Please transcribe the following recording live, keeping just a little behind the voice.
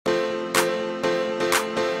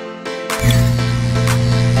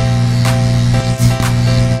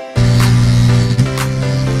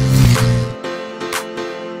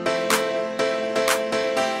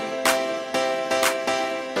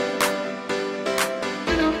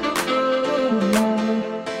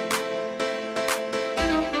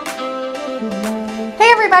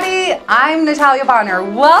everybody, I'm Natalia Bonner.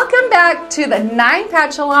 Welcome back to the 9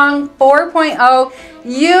 Patchalong 4.0.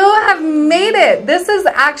 You have made it. This is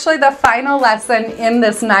actually the final lesson in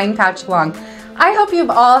this 9 Patchalong. I hope you've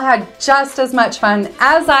all had just as much fun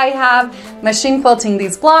as I have machine quilting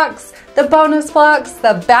these blocks, the bonus blocks,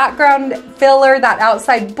 the background filler, that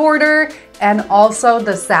outside border, and also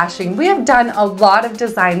the sashing. We have done a lot of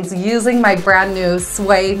designs using my brand new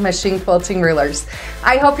Sway machine quilting rulers.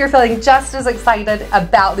 I hope you're feeling just as excited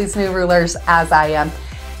about these new rulers as I am.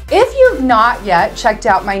 If you've not yet checked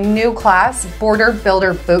out my new class, Border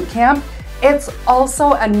Builder Bootcamp, it's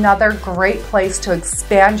also another great place to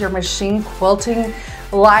expand your machine quilting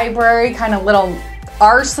library, kind of little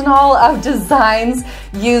arsenal of designs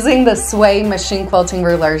using the Sway machine quilting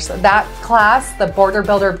rulers. That class, the Border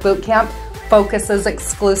Builder Bootcamp, focuses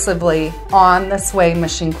exclusively on the Sway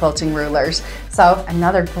machine quilting rulers. So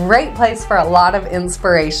another great place for a lot of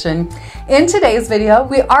inspiration. In today's video,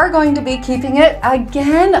 we are going to be keeping it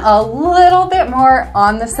again a little bit more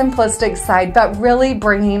on the simplistic side, but really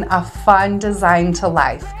bringing a fun design to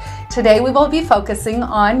life. Today we will be focusing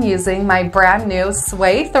on using my brand new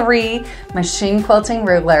Sway 3 machine quilting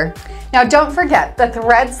ruler. Now don't forget, the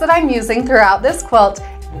threads that I'm using throughout this quilt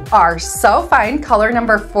are So Fine, color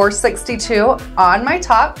number 462 on my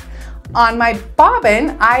top. On my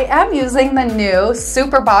bobbin, I am using the new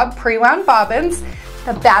Super Bob pre-wound bobbins.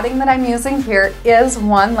 The batting that I'm using here is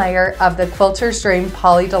one layer of the Quilter's Dream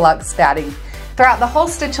Poly Deluxe batting. Throughout the whole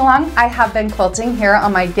stitch along, I have been quilting here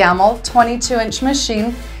on my Gamble 22-inch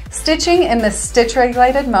machine, stitching in the stitch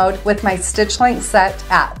regulated mode with my stitch length set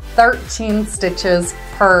at 13 stitches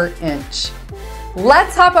per inch.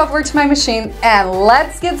 Let's hop over to my machine and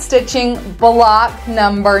let's get stitching block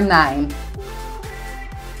number 9.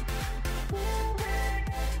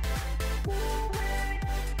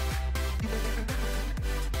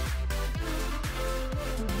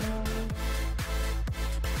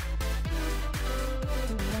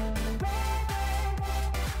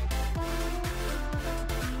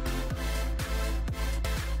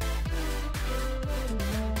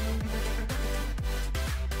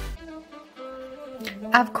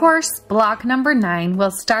 Of course, block number 9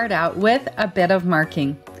 will start out with a bit of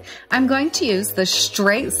marking. I'm going to use the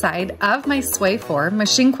straight side of my Sway 4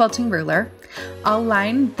 machine quilting ruler. I'll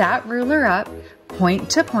line that ruler up point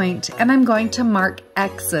to point, and I'm going to mark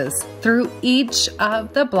X's through each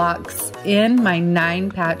of the blocks in my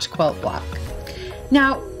 9 patch quilt block.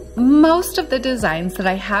 Now, most of the designs that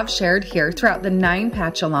I have shared here throughout the 9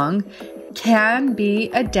 patch along can be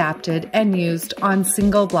adapted and used on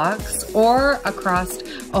single blocks or across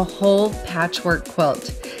a whole patchwork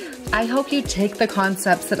quilt. I hope you take the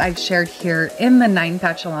concepts that I've shared here in the 9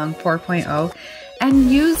 Patchalong 4.0 and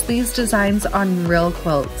use these designs on real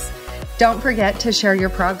quilts. Don't forget to share your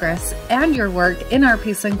progress and your work in our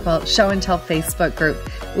Peace and Quilt Show and Tell Facebook group.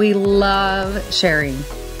 We love sharing.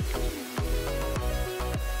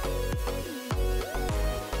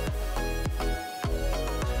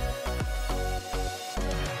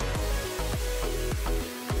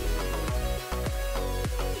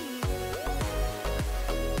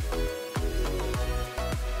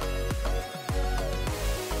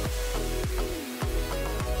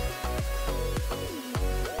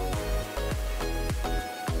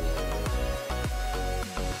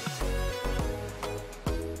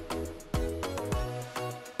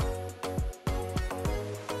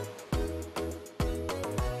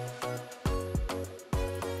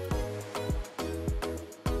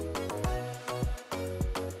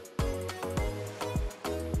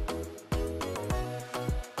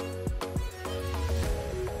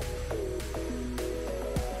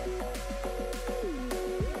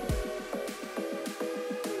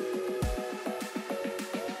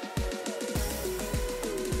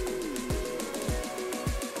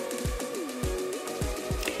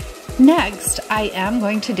 Next, I am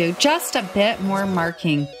going to do just a bit more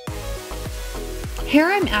marking. Here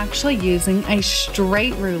I'm actually using a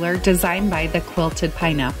straight ruler designed by the Quilted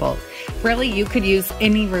Pineapple. Really, you could use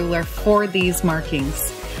any ruler for these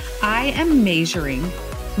markings. I am measuring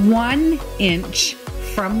 1 inch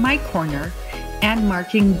from my corner and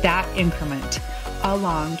marking that increment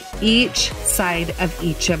along each side of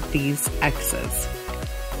each of these X's.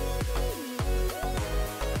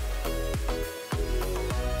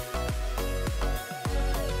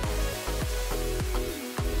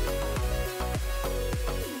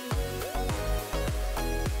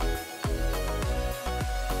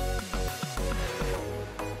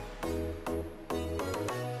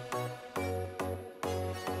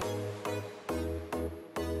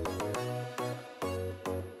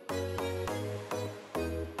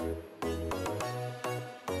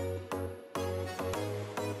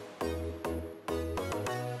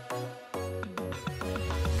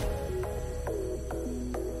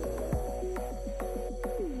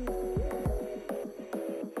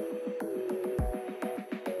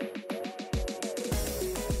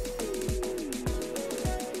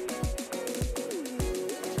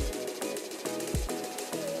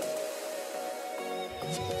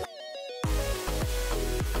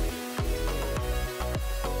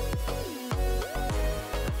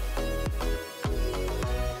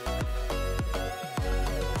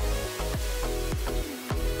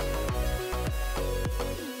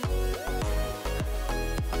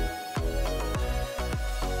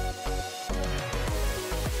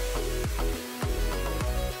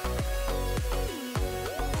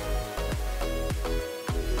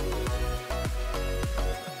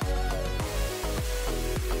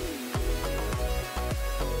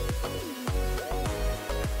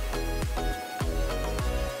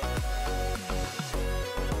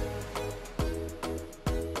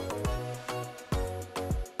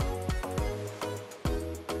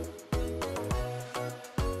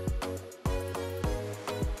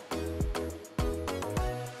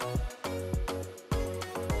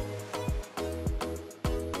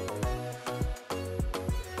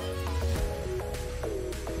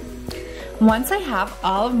 Once I have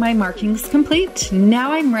all of my markings complete,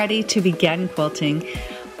 now I'm ready to begin quilting.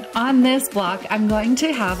 On this block, I'm going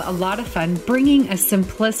to have a lot of fun bringing a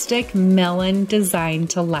simplistic melon design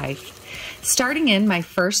to life. Starting in my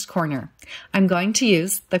first corner, I'm going to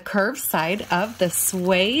use the curved side of the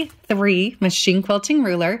Sway 3 machine quilting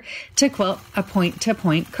ruler to quilt a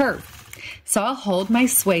point-to-point curve. So I'll hold my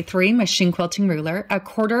Sway 3 machine quilting ruler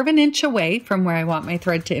 1/4 inch away from where I want my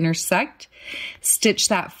thread to intersect, stitch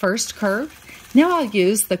that first curve. Now I'll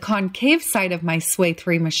use the concave side of my Sway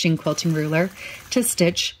 3 machine quilting ruler to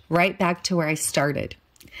stitch right back to where I started.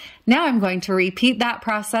 Now I'm going to repeat that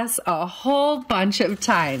process a whole bunch of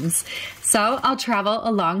times. So I'll travel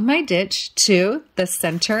along my ditch to the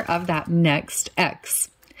center of that next X.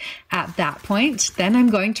 At that point, then I'm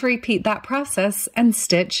going to repeat that process and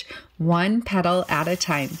stitch one petal at a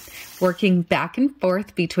time, working back and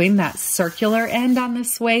forth between that circular end on the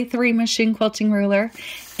Sway 3 machine quilting ruler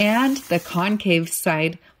and the concave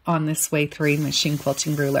side on the Sway 3 machine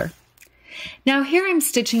quilting ruler. Now here I'm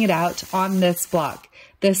stitching it out on this block.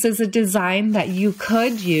 This is a design that you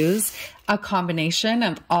could use a combination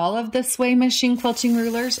of all of the Sway machine quilting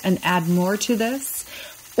rulers and add more to this,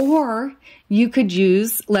 or you could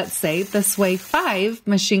use, let's say, the Sway 5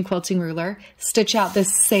 machine quilting ruler, stitch out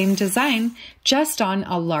this same design just on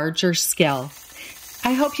a larger scale.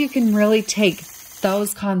 I hope you can really take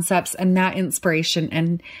those concepts and that inspiration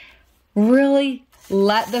and really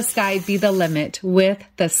let the sky be the limit with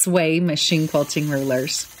the Sway machine quilting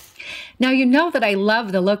rulers. Now you know that I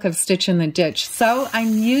love the look of Stitch in the Ditch, so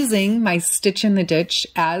I'm using my Stitch in the Ditch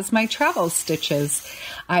as my travel stitches.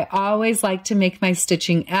 I always like to make my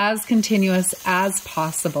stitching as continuous as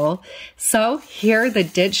possible, so here the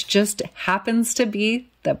ditch just happens to be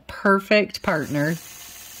the perfect partner.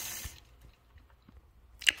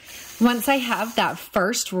 Once I have that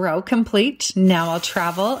first row complete, now I'll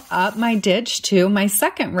travel up my ditch to my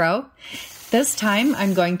second row. This time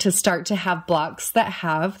I'm going to start to have blocks that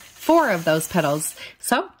have 4 of those petals.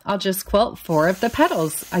 So I'll just quilt 4 of the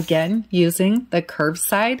petals, again using the curved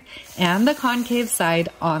side and the concave side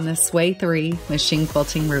on the Sway 3 machine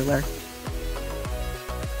quilting ruler.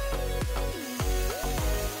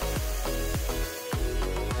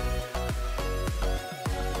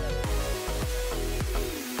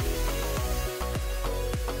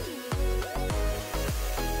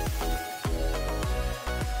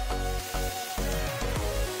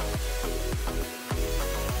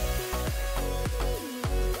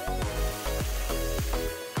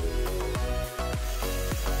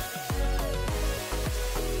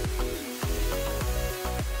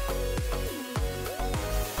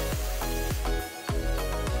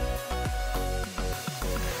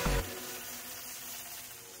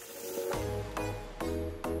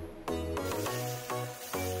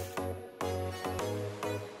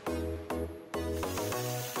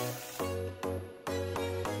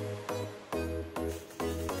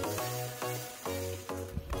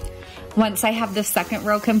 Once I have the second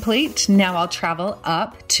row complete, now I'll travel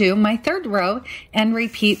up to my third row and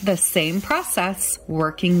repeat the same process,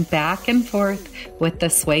 working back and forth with the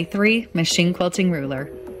Sway 3 machine quilting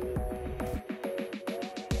ruler.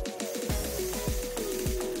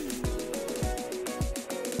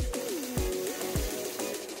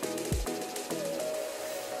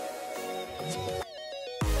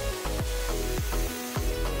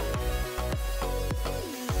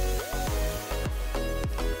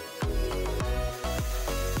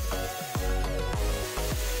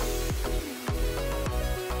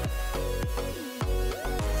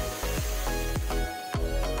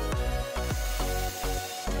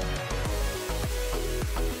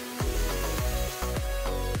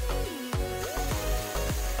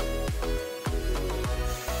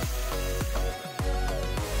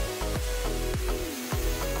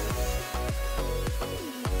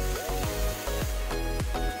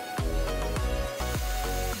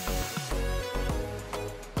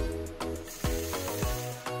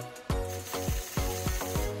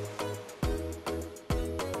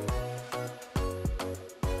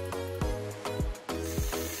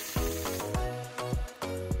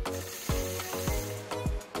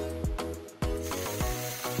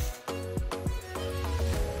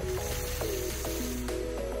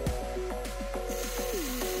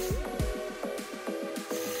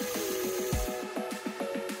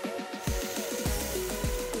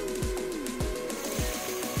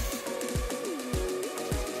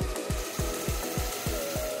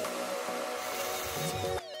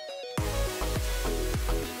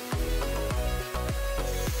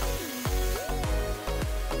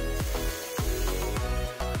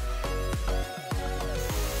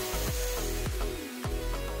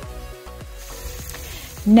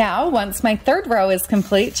 Now, once my third row is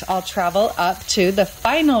complete, I'll travel up to the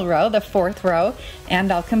final row, the fourth row, and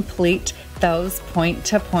I'll complete those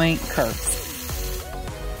point-to-point curves.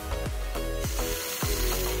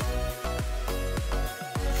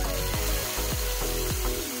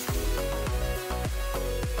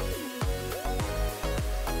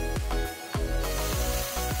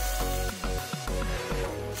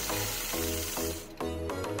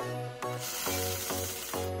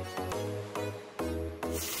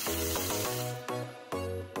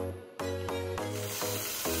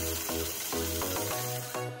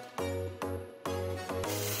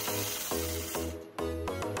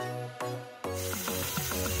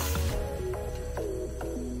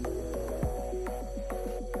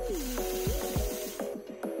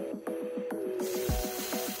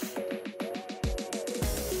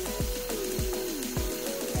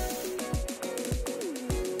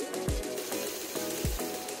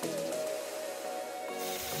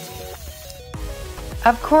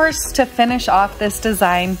 Of course, to finish off this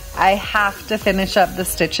design, I have to finish up the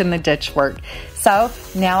stitch in the ditch work. So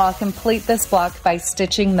now I'll complete this block by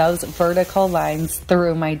stitching those vertical lines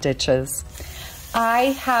through my ditches.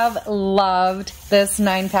 I have loved this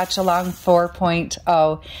 9 Patchalong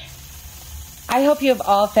 4.0. I hope you have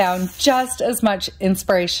all found just as much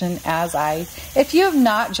inspiration as I. If you have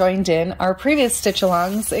not joined in our previous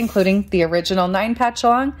stitch-alongs, including the original 9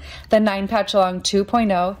 Patchalong, the 9 Patchalong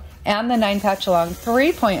 2.0, and the 9 Patchalong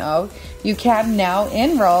 3.0, you can now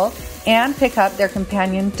enroll and pick up their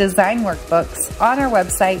companion design workbooks on our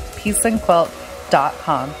website,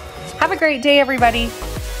 peaceandquilt.com. Have a great day, everybody.